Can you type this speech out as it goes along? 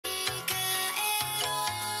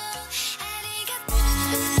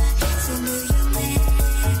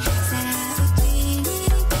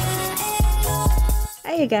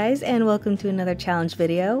Hey guys, and welcome to another challenge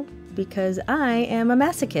video, because I am a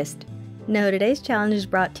masochist. Now today's challenge is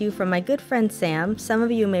brought to you from my good friend Sam. Some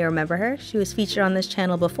of you may remember her. She was featured on this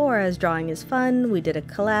channel before as Drawing is Fun. We did a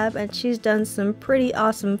collab and she's done some pretty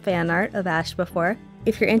awesome fan art of Ash before.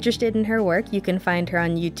 If you're interested in her work, you can find her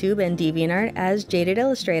on YouTube and DeviantArt as Jaded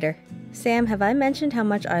Illustrator. Sam, have I mentioned how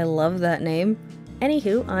much I love that name?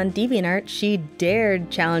 Anywho, on DeviantArt, she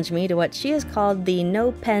dared challenge me to what she has called the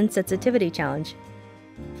No Pen Sensitivity Challenge.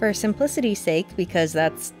 For simplicity's sake, because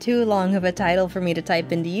that's too long of a title for me to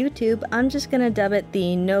type into YouTube, I'm just gonna dub it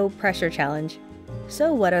the No Pressure Challenge.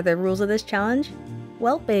 So what are the rules of this challenge?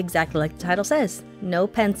 Well, exactly like the title says, no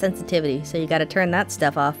pen sensitivity, so you gotta turn that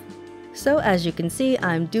stuff off. So as you can see,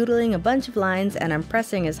 I'm doodling a bunch of lines and I'm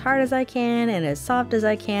pressing as hard as I can and as soft as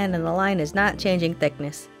I can, and the line is not changing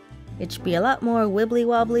thickness. It should be a lot more wibbly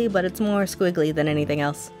wobbly, but it's more squiggly than anything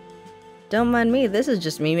else. Don't mind me, this is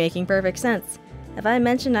just me making perfect sense. Have I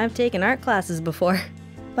mentioned I've taken art classes before?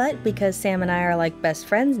 But because Sam and I are like best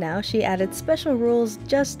friends now, she added special rules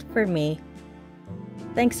just for me.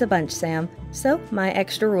 Thanks a bunch, Sam. So, my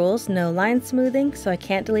extra rules: no line smoothing, so I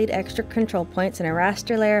can't delete extra control points in a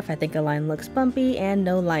raster layer if I think a line looks bumpy, and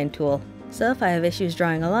no line tool. So if I have issues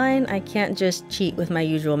drawing a line, I can't just cheat with my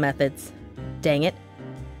usual methods. Dang it.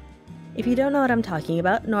 If you don't know what I'm talking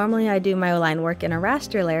about, normally I do my line work in a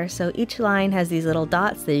raster layer, so each line has these little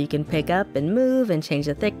dots that you can pick up and move and change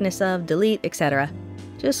the thickness of, delete, etc.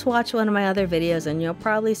 Just watch one of my other videos and you'll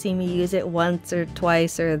probably see me use it once or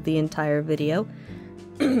twice or the entire video.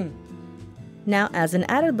 Now, as an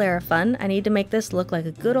added layer of fun, I need to make this look like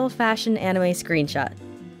a good old-fashioned anime screenshot.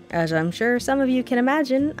 As I'm sure some of you can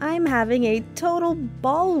imagine, I'm having a total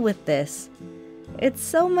ball with this. It's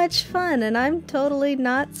so much fun, and I'm totally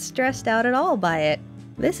not stressed out at all by it.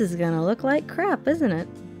 This is gonna look like crap, isn't it?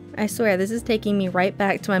 I swear, this is taking me right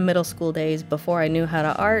back to my middle school days before I knew how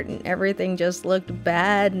to art and everything just looked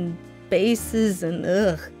bad and bases and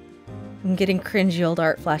ugh. I'm getting cringy old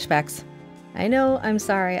art flashbacks. I know, I'm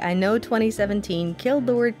sorry, I know 2017 killed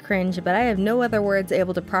the word cringe, but I have no other words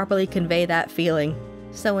able to properly convey that feeling.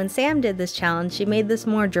 So when Sam did this challenge, she made this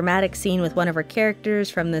more dramatic scene with one of her characters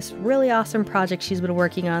from this really awesome project she's been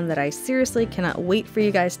working on that I seriously cannot wait for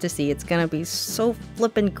you guys to see. It's gonna be so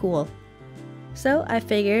flippin' cool. So I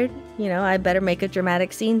figured, you know, I better make a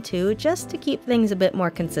dramatic scene too, just to keep things a bit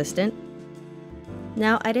more consistent.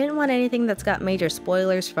 Now, I didn't want anything that's got major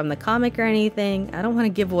spoilers from the comic or anything. I don't want to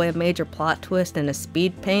give away a major plot twist in a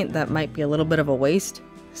speed paint that might be a little bit of a waste.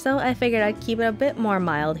 So I figured I'd keep it a bit more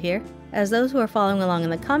mild here. As those who are following along in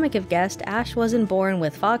the comic have guessed, Ash wasn't born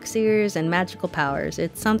with fox ears and magical powers.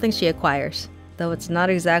 It's something she acquires, though it's not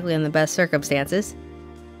exactly in the best circumstances.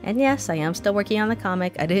 And yes, I am still working on the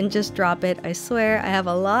comic. I didn't just drop it. I swear, I have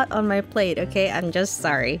a lot on my plate, okay? I'm just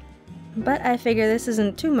sorry. But I figure this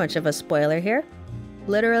isn't too much of a spoiler here.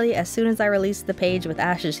 Literally, as soon as I released the page with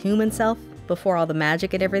Ash's human self, before all the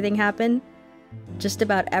magic and everything happened, just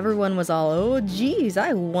about everyone was all, oh geez,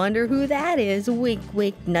 I wonder who that is, wink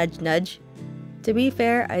wink nudge nudge. To be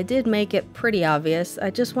fair, I did make it pretty obvious.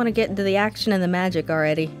 I just want to get into the action and the magic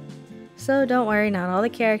already. So don't worry, not all the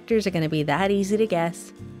characters are going to be that easy to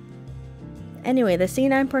guess. Anyway, the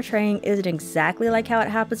scene I'm portraying isn't exactly like how it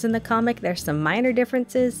happens in the comic. There's some minor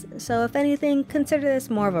differences, so if anything, consider this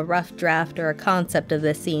more of a rough draft or a concept of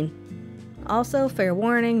this scene. Also, fair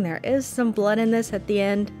warning, there is some blood in this at the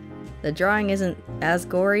end. The drawing isn't as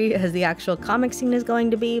gory as the actual comic scene is going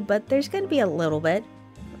to be, but there's going to be a little bit.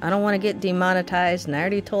 I don't want to get demonetized, and I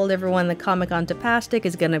already told everyone the comic on Tapastic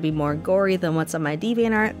is going to be more gory than what's on my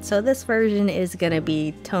DeviantArt, so this version is going to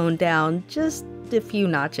be toned down just a few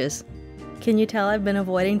notches. Can you tell I've been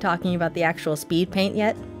avoiding talking about the actual speed paint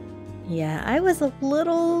yet? Yeah, I was a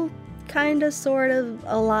little, kinda, sort of,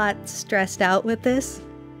 a lot stressed out with this.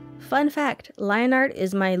 Fun fact, line art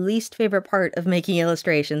is my least favorite part of making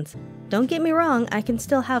illustrations. Don't get me wrong, I can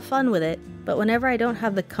still have fun with it, but whenever I don't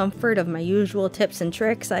have the comfort of my usual tips and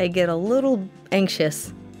tricks, I get a little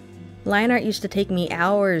anxious. Line art used to take me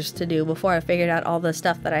hours to do before I figured out all the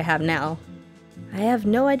stuff that I have now. I have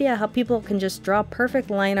no idea how people can just draw perfect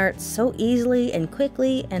line art so easily and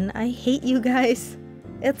quickly, and I hate you guys.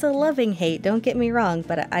 It's a loving hate, don't get me wrong,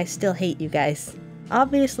 but I still hate you guys.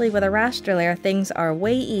 Obviously, with a raster layer, things are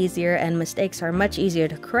way easier and mistakes are much easier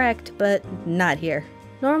to correct, but not here.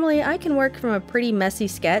 Normally, I can work from a pretty messy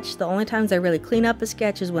sketch. The only times I really clean up a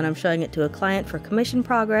sketch is when I'm showing it to a client for commission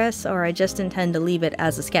progress, or I just intend to leave it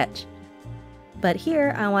as a sketch. But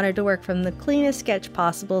here, I wanted to work from the cleanest sketch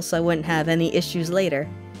possible so I wouldn't have any issues later.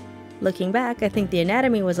 Looking back, I think the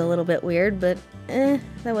anatomy was a little bit weird, but that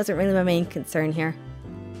wasn't really my main concern here.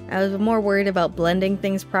 I was more worried about blending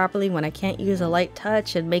things properly when I can't use a light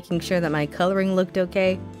touch and making sure that my coloring looked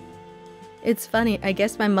okay. It's funny, I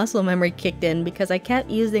guess my muscle memory kicked in because I kept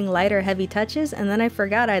using lighter heavy touches and then I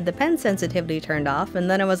forgot I had the pen sensitivity turned off and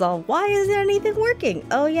then I was all, why isn't anything working?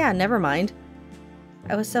 Oh yeah, never mind.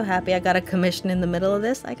 I was so happy I got a commission in the middle of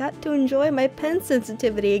this, I got to enjoy my pen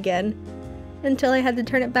sensitivity again. Until I had to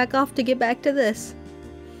turn it back off to get back to this.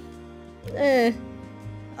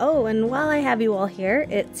 Oh, and while I have you all here,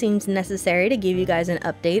 it seems necessary to give you guys an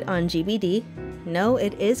update on GBD. No,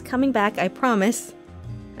 it is coming back, I promise.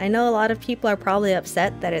 I know a lot of people are probably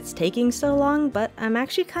upset that it's taking so long, but I'm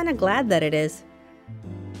actually kind of glad that it is.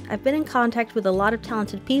 I've been in contact with a lot of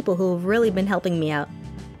talented people who have really been helping me out.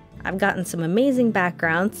 I've gotten some amazing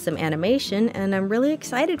backgrounds, some animation, and I'm really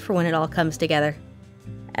excited for when it all comes together.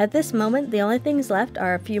 At this moment, the only things left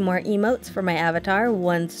are a few more emotes for my avatar,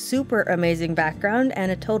 one super amazing background, and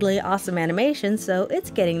a totally awesome animation, so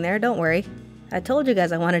it's getting there, don't worry. I told you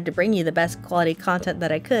guys I wanted to bring you the best quality content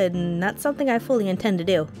that I could, and that's something I fully intend to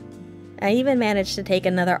do. I even managed to take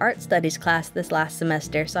another art studies class this last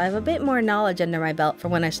semester, so I have a bit more knowledge under my belt for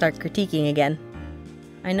when I start critiquing again.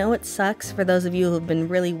 I know it sucks for those of you who've been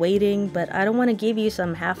really waiting, but I don't want to give you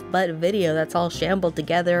some half-butt video that's all shambled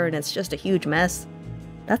together and it's just a huge mess.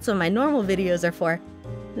 That's what my normal videos are for.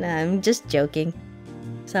 Nah, I'm just joking.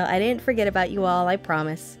 So I didn't forget about you all, I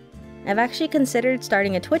promise. I've actually considered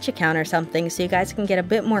starting a Twitch account or something so you guys can get a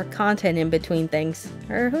bit more content in between things.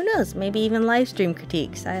 Or who knows, maybe even live stream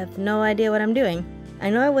critiques. I have no idea what I'm doing. I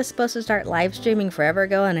know I was supposed to start live streaming forever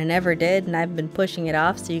ago and I never did, and I've been pushing it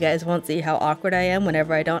off so you guys won't see how awkward I am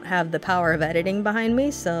whenever I don't have the power of editing behind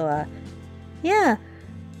me, so yeah.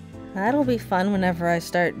 That'll be fun whenever I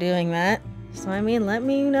start doing that. So I mean, let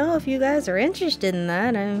me know if you guys are interested in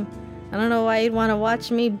that. I don't know why you'd want to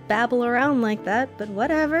watch me babble around like that, but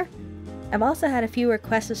whatever. I've also had a few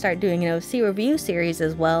requests to start doing, C review series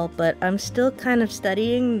as well, but I'm still kind of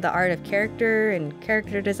studying the art of character and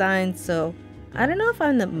character design, so I don't know if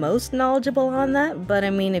I'm the most knowledgeable on that, but I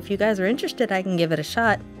mean, if you guys are interested, I can give it a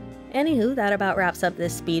shot. Anywho, that about wraps up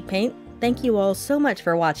this speed paint. Thank you all so much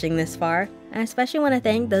for watching this far. I especially want to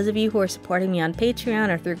thank those of you who are supporting me on Patreon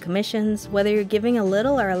or through commissions. Whether you're giving a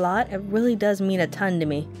little or a lot, it really does mean a ton to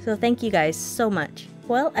me. So thank you guys so much.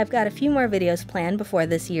 Well, I've got a few more videos planned before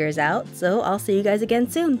this year is out, so I'll see you guys again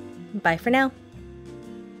soon. Bye for now.